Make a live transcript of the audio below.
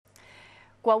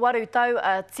Kua waru tau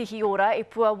a Tihi Ora e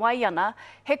pua wai ana,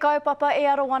 he kaupapa e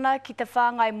aro ana ki te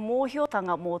whāngai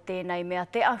mōhiotanga mō tēnei mea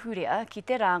te ahurea ki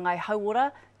te rāngai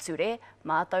hauora, ture,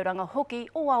 mātauranga hoki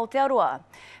o Aotearoa.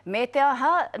 Me te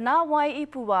aha, nā wai i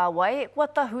pua wai, kua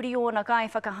tahuri o na kai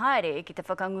whakahaere ki te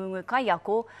whakangungu kai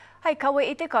ako, hei kawe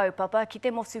i te kaupapa ki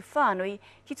te motu whānui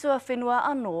ki tua whenua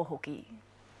anō hoki.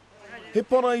 He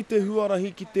para i te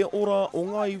huarahi ki te ora o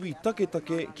ngā iwi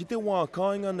taketake ki te wā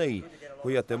kāinga nei,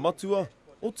 koia te matua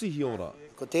o Tihi Ora.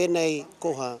 Ko tēnei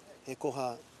koha, he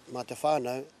koha mā te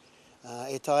whānau,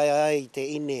 e tae ai te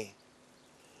ine,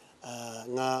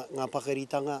 ngā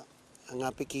pakaritanga,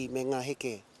 ngā piki me ngā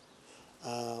heke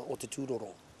o te tūroro.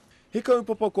 He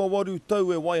kaupapa kua waru tau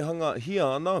e waihanga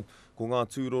hia ana, ko ngā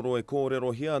tūroro e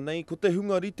kōrero hia nei, ko te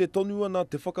hungarite tonu ana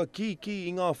te whakakiki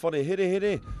i ngā whare here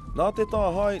here, nā te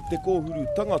tāhai te kōhuru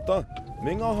tangata,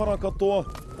 me ngā hara katoa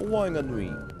o Wainganui.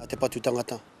 Te patu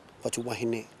tangata, patu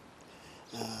wahine,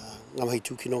 ngā mahi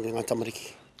tūkino nge ngā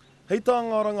tamariki. Hei tā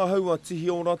ngā ranga haua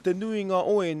Tihi Ora, te nui ngā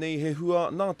oe nei he hua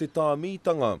nā te tā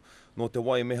mītanga. No te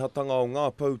wai mehatanga o ngā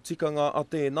pau tikanga a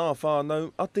tēnā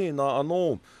whānau, a tēnā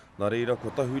anō. Nā reira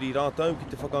ko tahuri rātau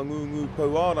ki te whakangungu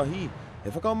pau ārahi,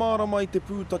 he whakamāra mai te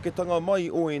pūtaketanga mai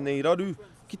oe nei raru,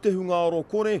 ki te hungaro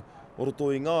kore, oroto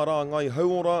i ngā rāngai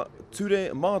hauora, ture,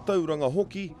 mātauranga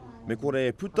hoki, me kore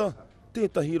e puta,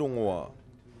 tētahi rongoa.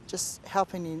 Just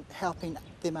helping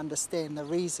them understand the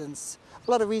reasons,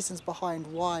 a lot of reasons behind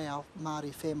why our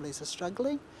Māori families are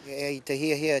struggling. I te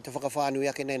hia, te whakawhānui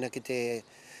ake neina ki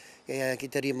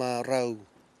te rima rau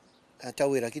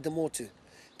tauira, ki te motu.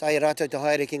 Tai rātou te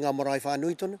haere ki ngā marae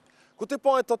whānui tonu. Ko te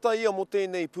paetata ia mo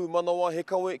tēnei pūmanawa he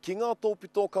kawe ki ngā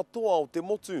tōpito katoa o te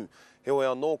motu. He oe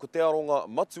anō ko te aronga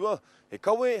matua, he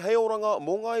kawe hei oranga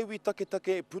mō ngā iwi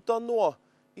taketake puta noa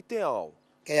i te ao.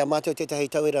 Kei a mātou tētahi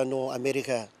tauira no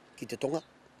Amerika ki te tonga.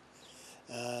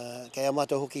 Kei a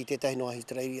mātou hoki tētahi no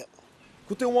Australia.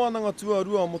 Ko te wānanga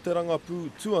tuarua mo te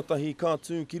rangapū tuatahi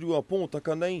kātū ki rua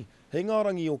pōtaka nei, hei ngā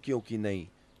rangi oki nei.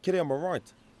 Kere am I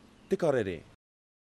right? Te karere.